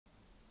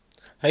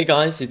Hey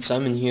guys, it's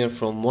Simon here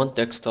from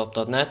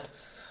OneDesktop.net,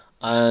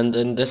 and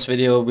in this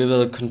video we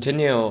will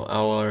continue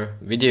our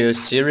video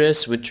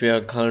series which we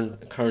are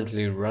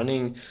currently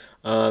running.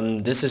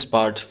 This is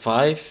part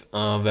 5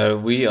 where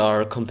we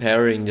are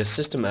comparing the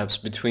system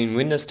apps between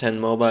Windows 10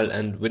 Mobile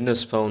and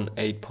Windows Phone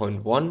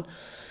 8.1.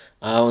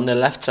 On the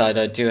left side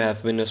I do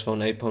have Windows Phone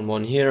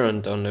 8.1 here,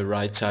 and on the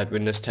right side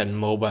Windows 10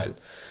 Mobile.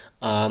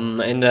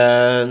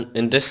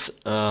 In this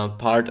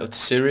part of the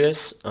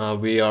series,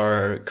 we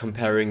are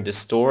comparing the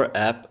Store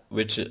app,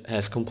 which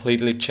has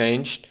completely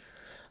changed,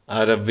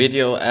 the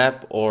video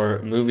app or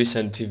Movies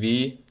and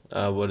TV,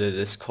 what it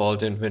is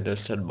called in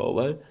Windows 10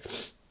 Mobile,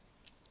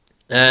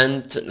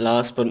 and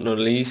last but not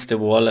least, the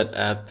Wallet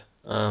app.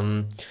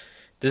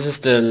 This is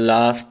the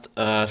last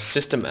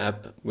system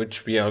app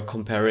which we are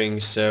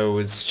comparing, so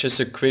it's just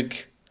a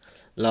quick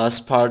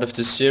last part of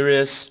the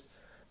series.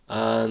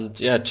 And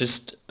yeah,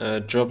 just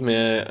drop me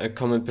a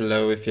comment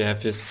below if you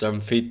have some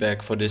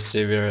feedback for this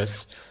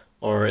series,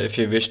 or if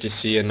you wish to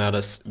see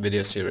another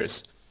video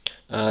series.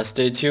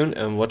 Stay tuned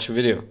and watch the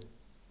video.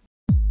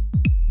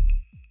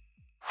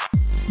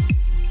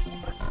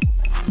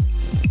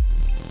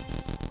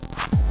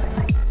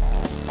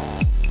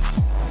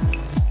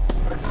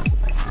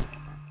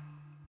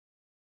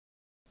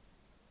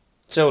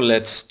 So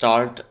let's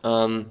start.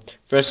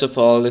 First of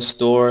all, the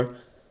store.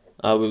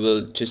 We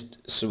will just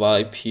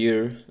swipe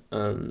here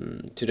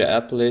to the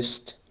app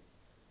list,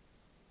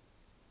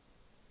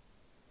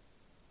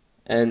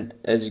 and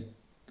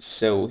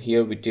so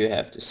here we do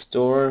have the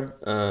store.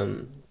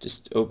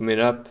 Just open it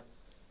up.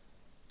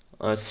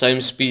 Same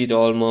speed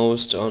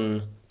almost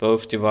on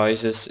both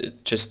devices.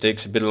 It just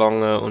takes a bit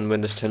longer on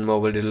Windows 10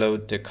 Mobile to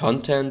load the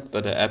content,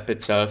 but the app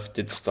itself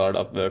did start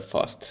up very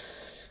fast.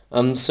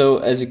 So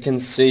as you can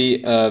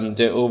see,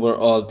 the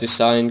overall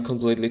design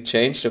completely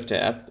changed of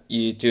the app.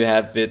 You do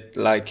have it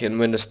like in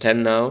Windows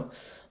 10 now,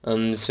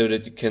 so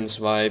that you can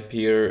swipe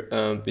here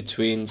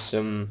between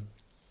some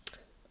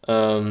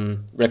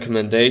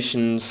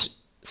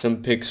recommendations,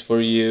 some picks for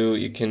you.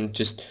 You can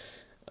just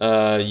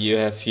you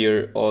have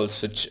here all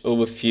such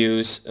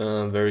overviews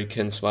where you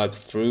can swipe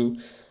through.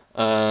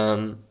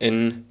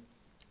 In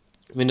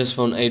Windows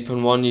Phone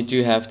 8.1 you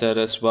do have that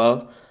as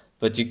well,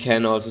 but you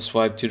can also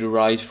swipe to the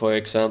right, for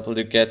example,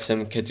 to get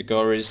some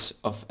categories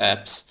of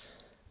apps,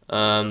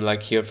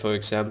 like here for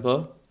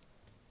example.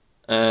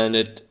 And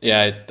it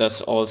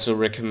does also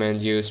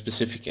recommend you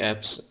specific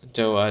apps,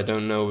 though I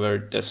don't know where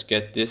it does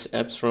get these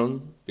apps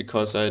from,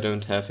 because I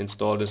don't have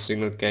installed a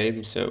single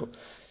game. So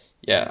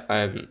yeah,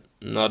 I'm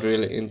not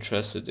really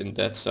interested in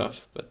that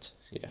stuff, but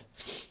yeah,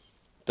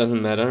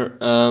 doesn't matter.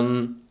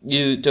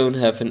 You don't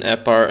have an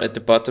app bar at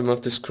the bottom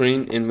of the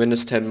screen in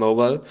Windows 10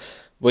 Mobile.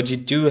 What you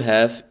do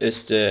have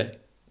is the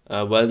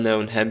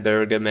well-known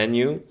hamburger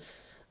menu.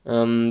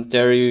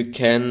 There you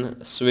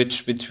can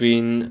switch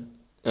between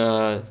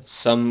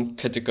some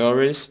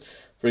categories,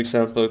 for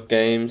example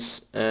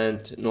games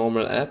and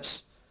normal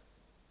apps.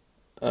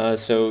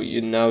 So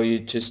you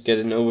just get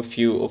an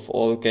overview of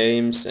all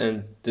games,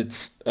 and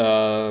it's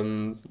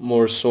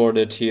more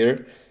sorted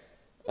here.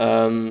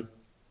 You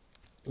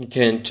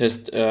can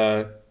just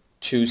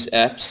choose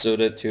apps so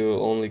that you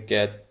only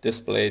get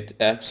displayed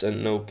apps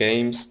and no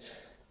games.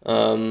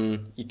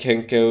 You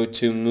can go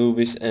to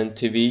movies and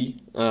TV,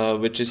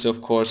 which is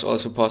of course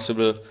also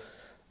possible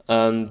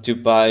to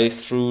buy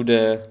through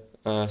the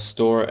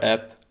store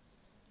app.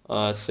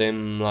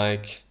 Same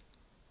like,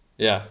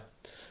 yeah,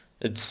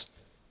 it's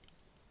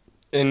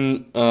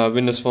in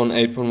Windows Phone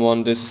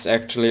 8.1. This is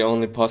actually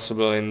only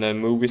possible in the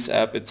movies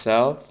app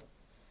itself.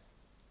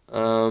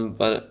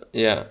 But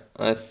yeah,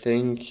 I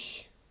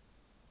think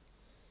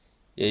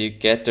you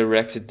get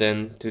directed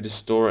then to the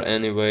store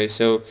anyway.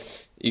 So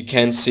you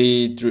can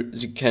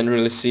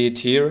really see it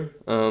here,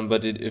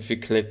 but if you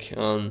click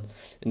on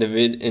in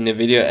the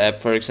video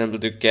app, for example,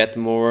 to get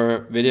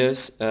more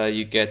videos,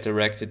 you get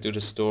directed to the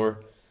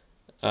store,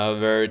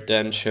 where it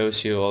then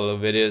shows you all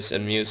the videos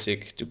and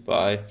music to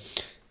buy.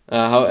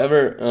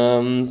 However,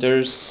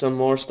 there's some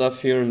more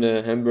stuff here in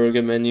the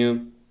hamburger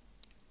menu.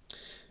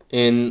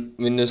 In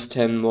Windows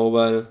 10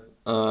 Mobile,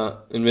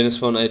 in Windows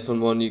Phone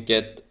 8.1, you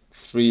get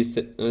three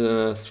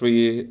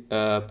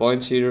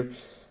points here.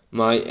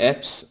 My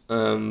apps,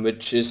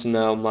 which is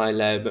now my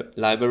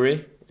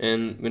library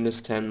in Windows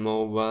 10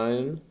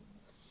 Mobile,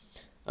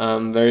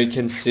 where you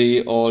can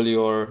see all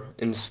your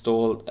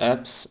installed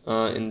apps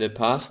in the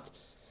past.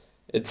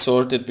 It's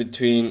sorted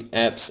between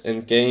apps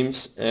and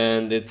games,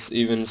 and it's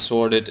even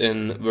sorted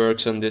in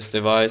works on this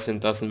device and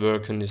doesn't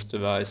work on this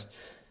device.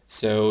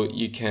 So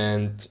you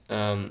can't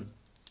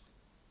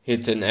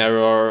hit an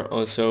error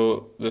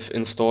also with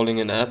installing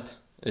an app.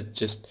 It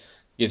just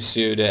gives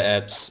you the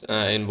apps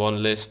in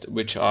one list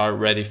which are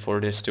ready for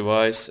this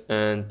device,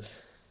 and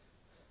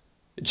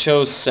it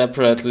shows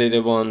separately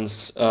the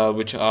ones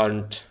which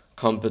aren't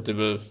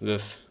compatible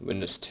with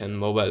Windows 10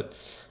 Mobile.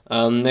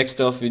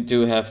 Next off, we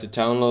do have the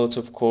downloads,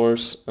 of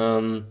course.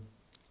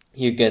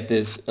 You get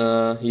this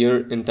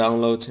here in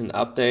downloads and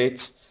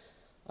updates.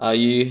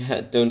 You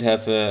don't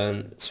have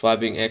a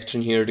swiping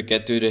action here to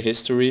get to the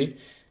history.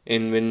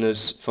 In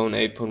Windows Phone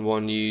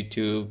 8.1 you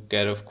do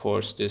get, of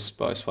course, this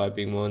by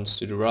swiping once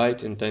to the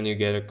right, and then you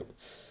get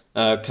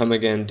come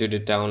again to the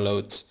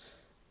downloads.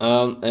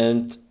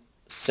 And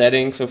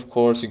settings, of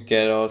course, you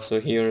get also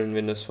here in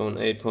Windows Phone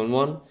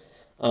 8.1.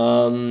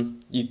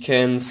 You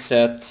can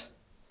set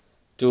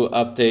to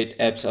update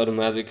apps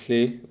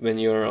automatically when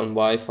you're on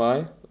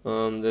Wi-Fi.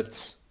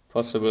 That's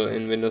possible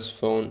in Windows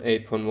Phone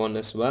 8.1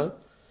 as well.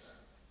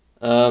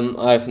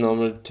 I've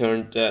normally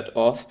turned that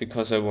off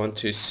because I want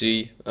to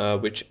see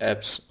which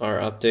apps are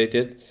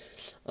updated.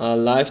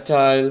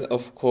 Lifestyle,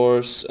 of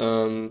course,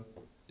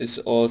 is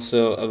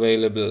also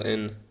available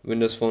in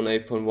Windows Phone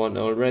 8.1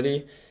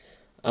 already.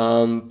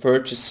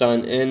 Purchase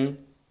sign in,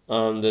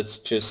 that's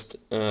just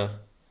to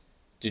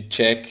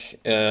check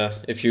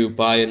if you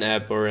buy an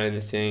app or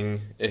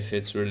anything, if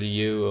it's really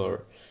you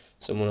or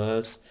someone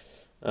else.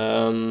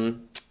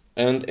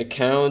 And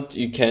account,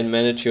 you can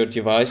manage your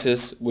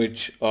devices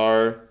which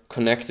are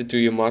connected to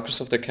your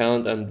Microsoft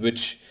account and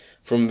which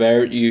from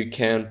where you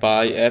can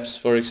buy apps,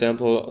 for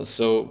example.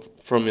 So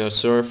from your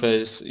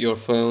Surface, your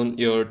phone,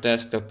 your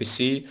desktop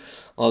PC,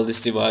 all these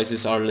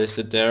devices are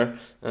listed there.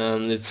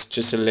 It's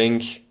just a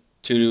link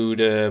to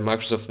the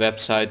Microsoft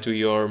website to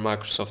your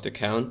Microsoft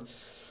account.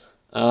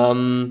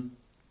 And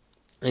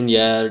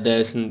yeah, there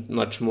isn't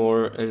much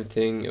more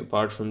anything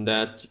apart from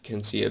that. You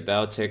can see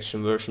about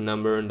section, version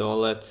number, and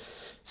all that.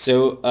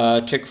 So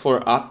check for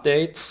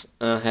updates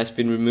has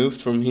been removed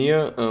from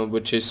here,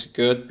 which is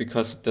good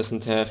because it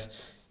doesn't have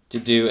to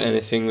do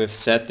anything with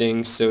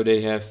settings. So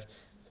they have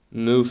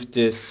moved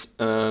this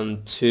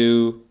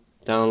to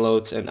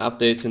downloads and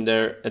updates, and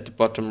there at the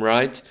bottom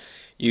right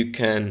you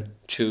can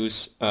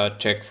choose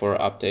check for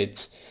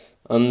updates.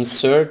 On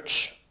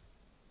search,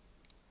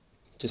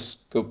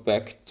 just go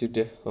back to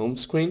the home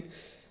screen.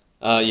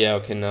 Yeah,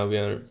 okay, now we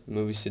are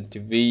movies and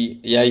TV.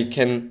 Yeah, you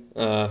can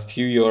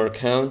view your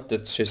account.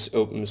 That just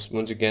opens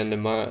once again the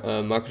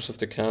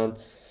Microsoft account.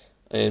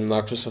 In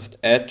Microsoft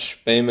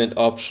Edge, payment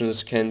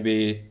options can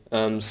be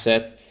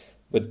set,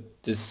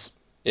 but this,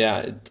 yeah,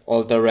 it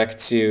all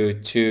directs you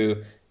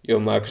to your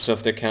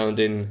Microsoft account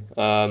in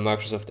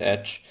Microsoft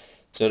Edge.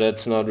 So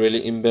that's not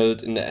really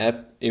inbuilt in the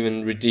app.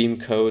 Even redeem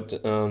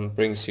code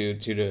brings you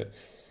to the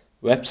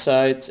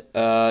website.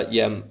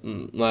 Yeah,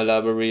 my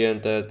library,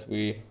 and that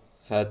we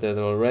had that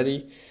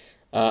already.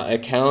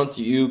 Account,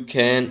 you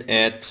can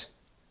add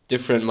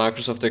different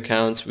Microsoft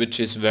accounts, which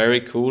is very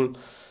cool.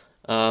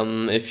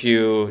 If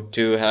you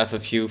do have a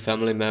few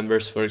family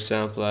members, for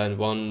example, and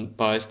one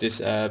buys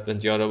this app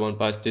and the other one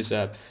buys this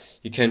app,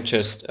 you can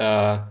just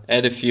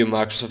add a few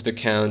Microsoft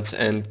accounts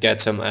and get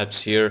some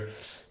apps here,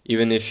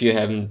 even if you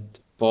haven't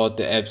bought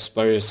the apps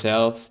by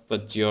yourself,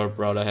 but your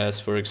brother has,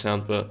 for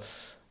example.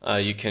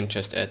 You can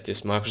just add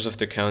this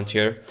Microsoft account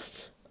here.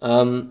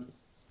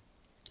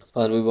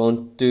 But we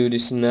won't do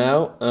this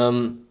now.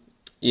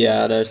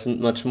 Yeah, there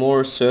isn't much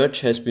more.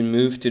 Search has been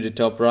moved to the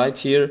top right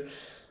here,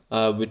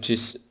 which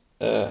is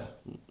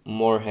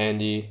more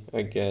handy,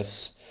 I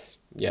guess.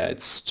 Yeah,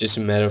 it's just a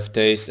matter of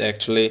taste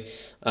actually.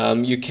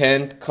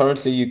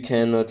 Currently you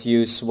cannot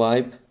use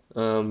swipe,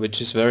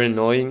 which is very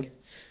annoying.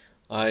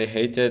 I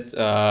hate it.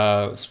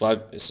 I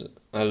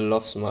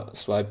love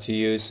swipe to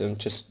use. I'm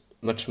just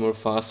much more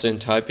faster in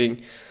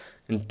typing,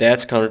 and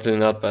that's currently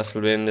not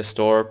possible in the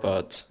store,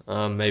 but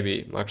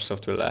maybe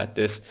Microsoft will add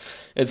this.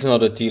 It's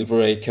not a deal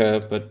breaker,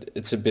 but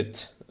it's a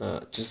bit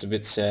just a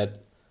bit sad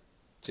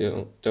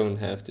to don't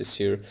have this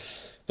here.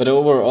 But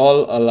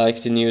overall, I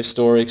like the new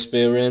store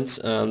experience.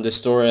 The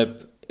store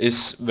app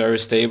is very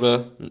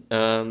stable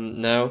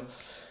now.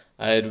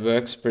 It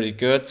works pretty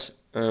good.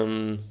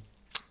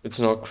 It's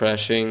not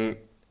crashing.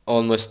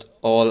 Almost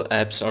all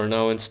apps are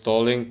now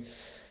installing.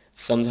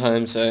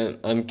 Sometimes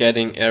I'm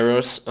getting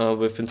errors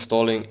with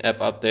installing app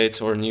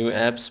updates or new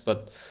apps,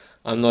 but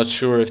I'm not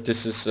sure if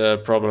this is a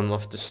problem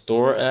of the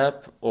store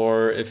app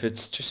or if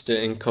it's just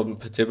the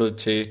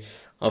incompatibility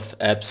of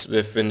apps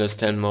with Windows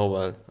 10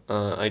 Mobile.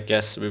 I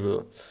guess we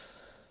will,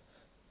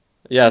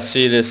 yeah,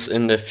 see this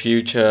in the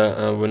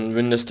future when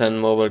Windows 10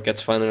 Mobile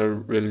gets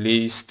finally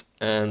released,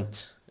 and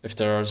if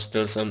there are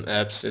still some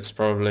apps, it's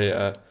probably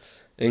a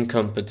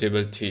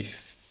incompatibility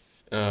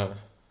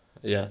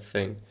yeah,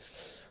 thing.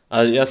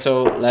 Yeah,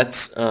 so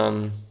let's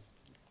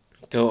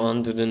go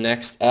on to the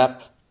next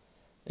app,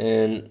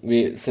 and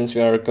since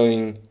we are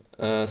going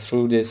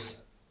through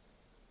this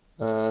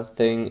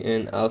thing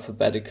in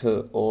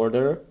alphabetical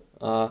order,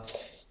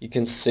 you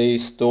can see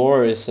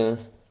Store is a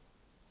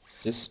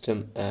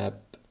system app,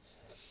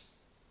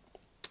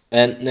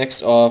 and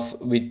next off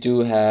we do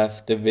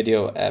have the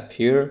video app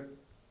here.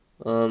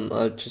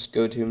 I'll just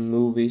go to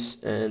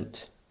movies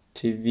and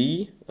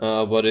TV,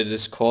 what it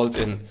is called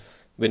in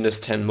Windows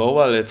 10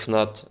 Mobile. It's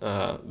not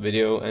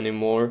video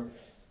anymore.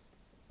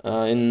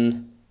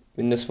 In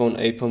Windows Phone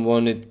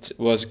 8.1 it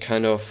was a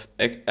kind of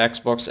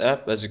Xbox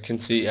app, as you can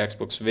see,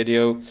 Xbox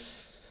Video.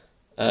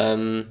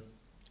 In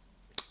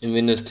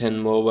Windows 10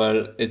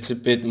 Mobile it's a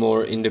bit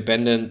more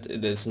independent.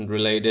 It isn't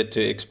related to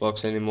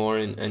Xbox anymore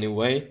in any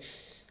way.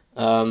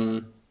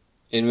 In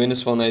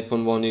Windows Phone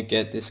 8.1 you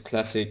get this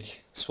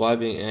classic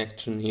swiping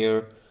action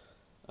here.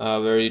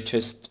 where you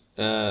just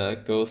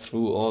go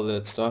through all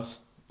that stuff.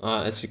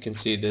 As you can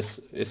see, this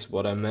is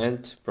what I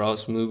meant.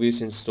 Browse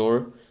movies in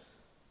store.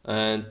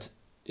 And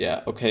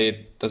yeah, okay,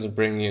 it doesn't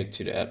bring you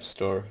to the App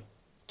Store.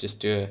 Just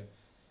do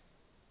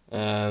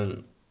a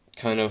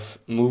kind of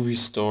movie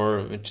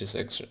store, which is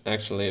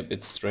actually a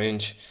bit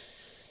strange.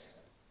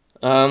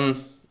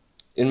 In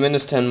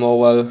Windows 10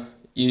 Mobile,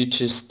 you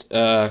just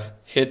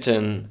hit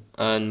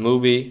a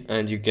movie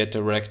and you get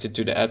directed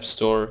to the App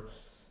Store.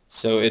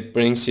 So it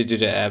brings you to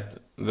the app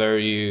where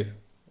you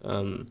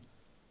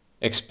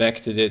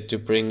expected it to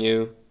bring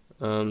you.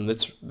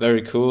 That's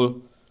very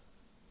cool.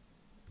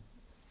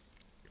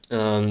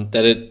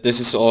 This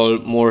is all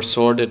more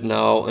sorted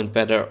now and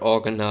better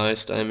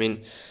organized. I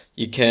mean,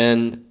 you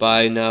can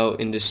buy now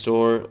in the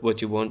store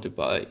what you want to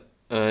buy,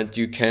 and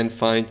you can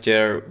find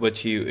there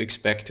what you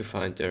expect to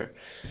find there.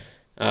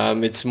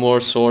 It's more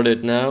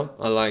sorted now.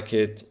 I like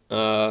it.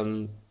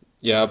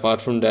 Yeah,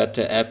 apart from that,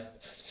 the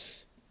app,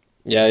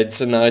 yeah,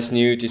 it's a nice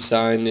new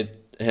design. It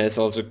has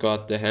also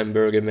got the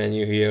hamburger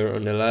menu here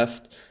on the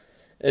left.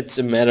 It's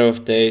a matter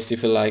of taste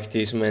if you like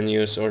these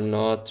menus or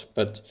not,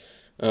 but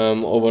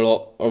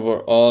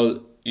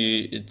overall,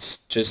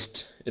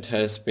 it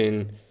has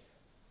been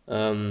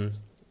um,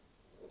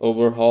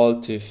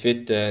 overhauled to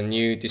fit the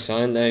new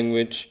design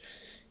language.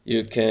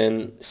 You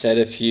can set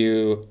a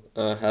few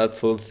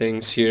helpful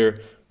things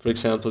here, for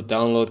example,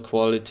 download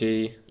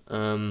quality.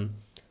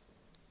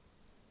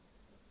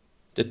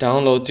 The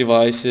download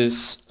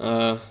devices,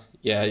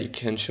 yeah, you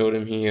can show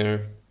them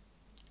here.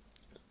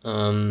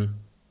 Yeah,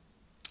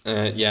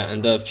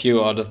 and a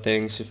few other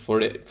things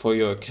for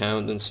your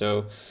account and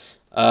so.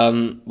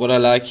 What I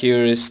like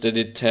here is that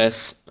it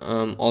has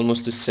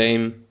almost the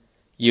same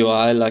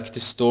UI like the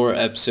store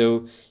app.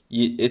 So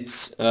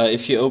it's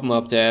if you open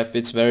up the app,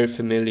 it's very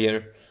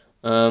familiar.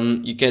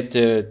 You get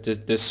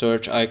the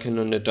search icon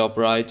on the top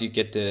right, you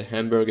get the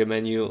hamburger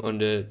menu on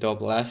the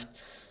top left,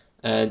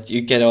 and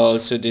you get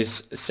also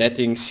these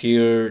settings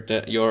here,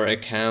 your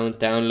account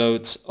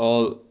downloads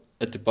all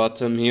at the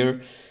bottom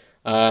here.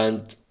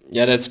 And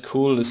yeah, that's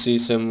cool to see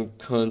some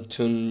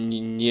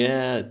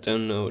yeah, I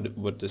don't know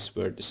what this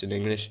word is in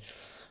English.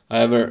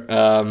 However,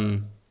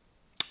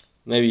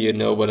 maybe you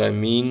know what I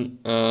mean.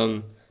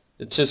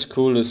 It's just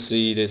cool to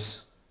see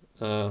this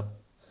to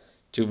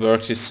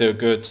work is so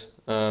good.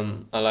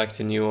 I like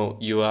the new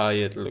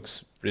UI, it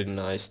looks pretty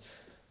nice.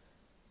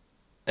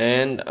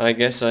 And I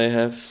guess I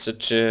have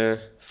such a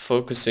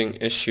focusing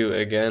issue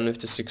again with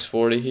the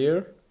 640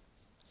 here.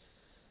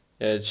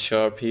 Yeah, it's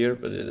sharp here,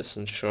 but it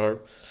isn't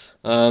sharp.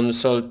 So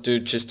I'll do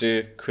just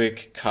a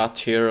quick cut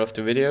here of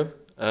the video,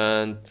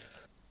 and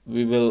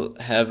we will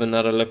have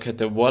another look at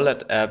the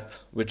wallet app,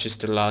 which is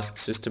the last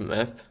system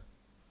app.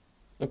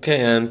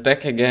 Okay, I'm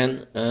back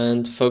again,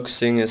 and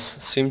focusing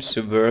seems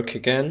to work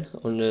again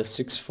on the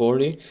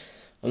 640.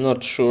 I'm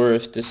not sure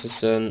if this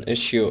is an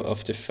issue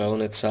of the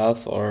phone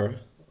itself or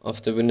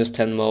of the Windows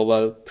 10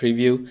 mobile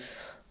preview.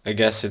 I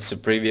guess it's a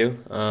preview.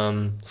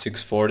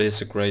 640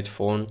 is a great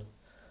phone,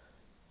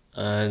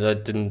 and I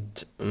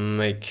didn't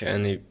make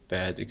any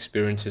bad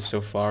experiences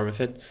so far with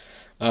it.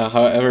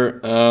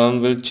 However,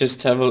 we'll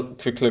just have a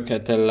quick look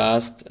at the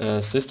last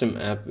system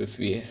app which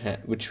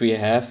we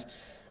have,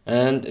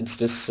 and it's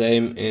the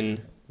same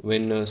in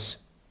Windows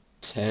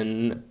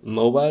 10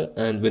 mobile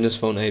and Windows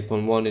Phone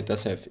 8.1. It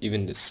does have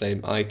even the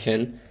same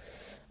icon.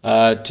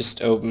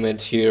 Just open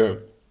it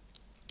here.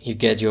 You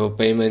get your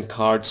payment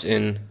cards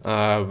in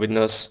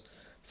Windows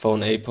Phone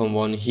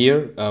 8.1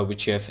 here,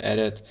 which you have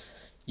added.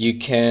 You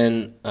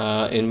can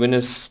in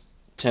Windows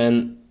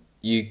 10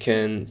 you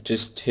can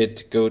just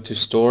hit go to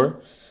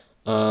store,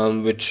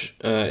 which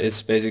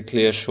is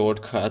basically a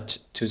shortcut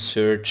to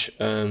search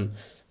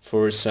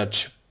for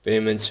such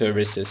payment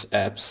services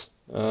apps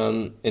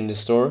in the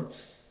store.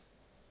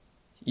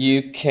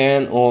 You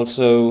can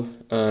also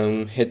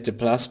hit the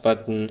plus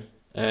button,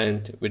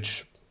 and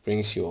which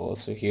brings you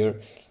also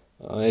here.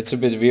 It's a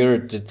bit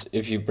weird that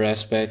if you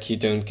press back you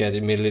don't get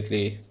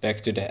immediately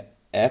back to the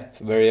app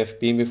where you have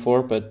been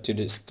before, but to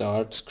the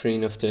start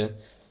screen of the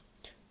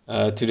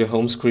to the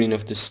home screen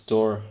of the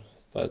store.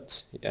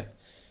 But yeah,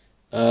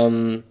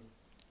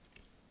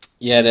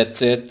 yeah,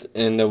 that's it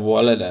in the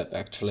wallet app.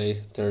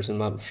 Actually, there's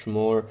much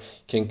more.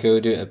 You can go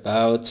to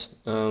about,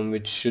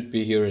 which should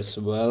be here as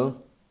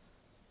well.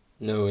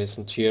 No,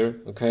 isn't here.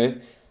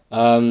 Okay.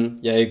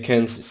 Yeah, you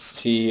can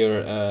see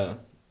here.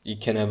 You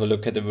can have a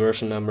look at the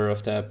version number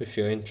of the app if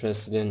you're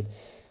interested in.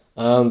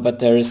 But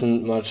there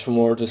isn't much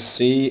more to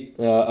see.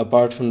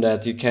 Apart from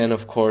that, you can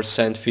of course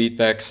send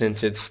feedback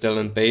since it's still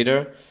in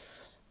beta.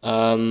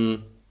 Yeah,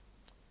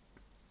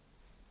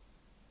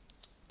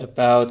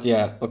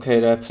 okay,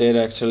 that's it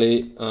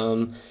actually.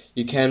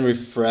 You can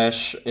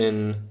refresh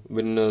in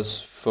Windows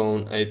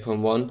Phone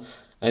 8.1,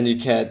 and you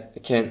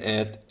can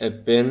add a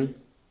pin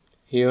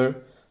here,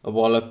 a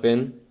wallet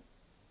pin,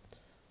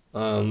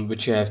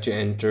 which you have to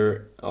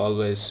enter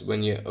always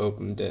when you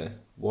open the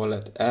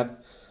wallet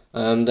app.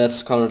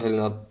 That's currently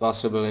not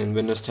possible in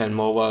Windows 10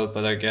 Mobile,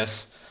 but I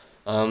guess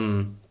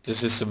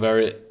this is a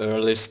very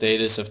early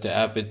status of the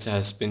app. It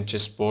has been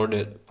just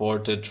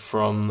ported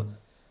from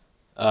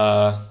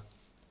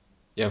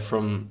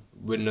from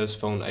Windows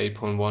Phone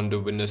 8.1 to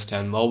Windows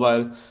 10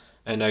 Mobile,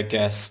 and I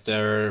guess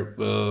there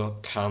will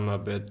come a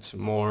bit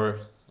more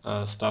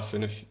stuff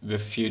in the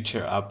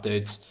future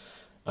updates.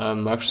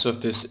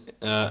 Microsoft is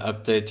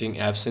updating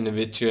apps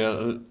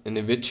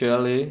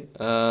individually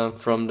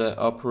from the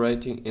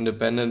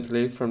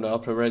independently from the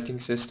operating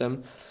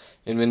system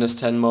in Windows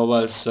 10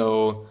 Mobile,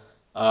 so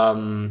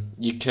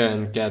you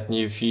can get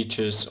new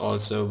features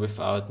also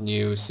without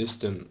new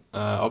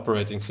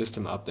operating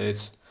system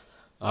updates,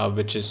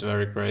 which is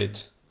very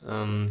great.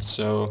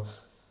 So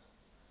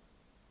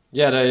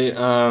yeah,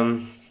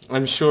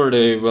 I'm sure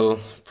they will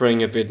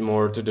bring a bit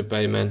more to the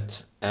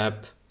payment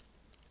app.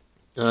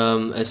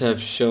 As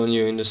I've shown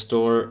you in the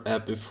store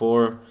app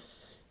before,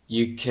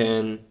 you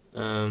can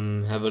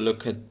have a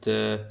look at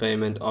the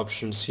payment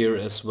options here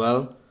as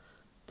well,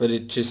 but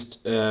it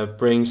just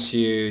brings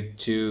you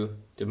to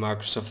the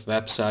Microsoft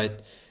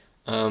website,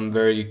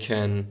 where you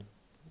can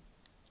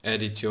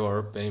edit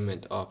your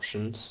payment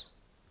options.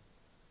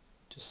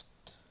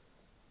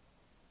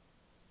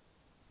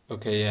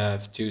 Okay, yeah, I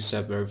have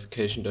two-step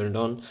verification turned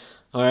on.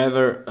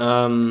 However,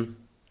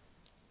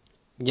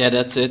 yeah,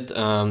 that's it.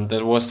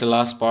 That was the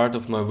last part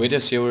of my video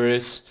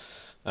series,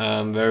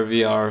 where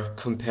we are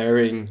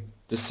comparing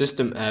the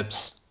system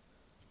apps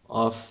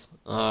of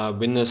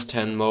Windows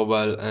 10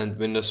 Mobile and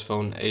Windows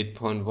Phone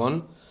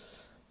 8.1.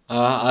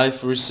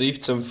 I've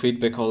received some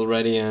feedback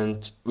already,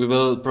 and we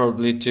will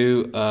probably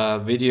do a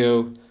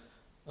video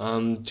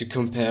to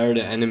compare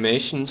the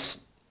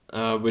animations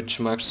which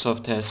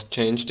Microsoft has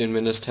changed in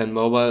Windows 10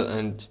 Mobile,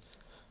 and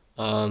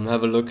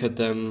have a look at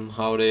them,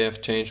 how they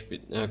have changed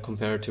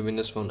compared to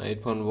Windows Phone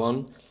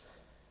 8.1.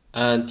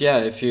 And yeah,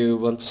 if you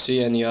want to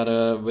see any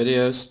other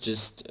videos,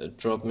 just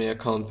drop me a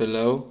comment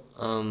below,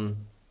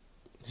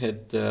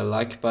 hit the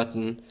like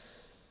button,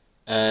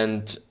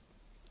 and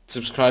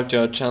subscribe to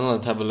our channel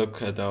and have a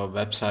look at our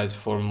website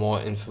for more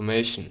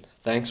information.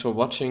 Thanks for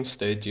watching,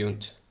 stay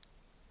tuned.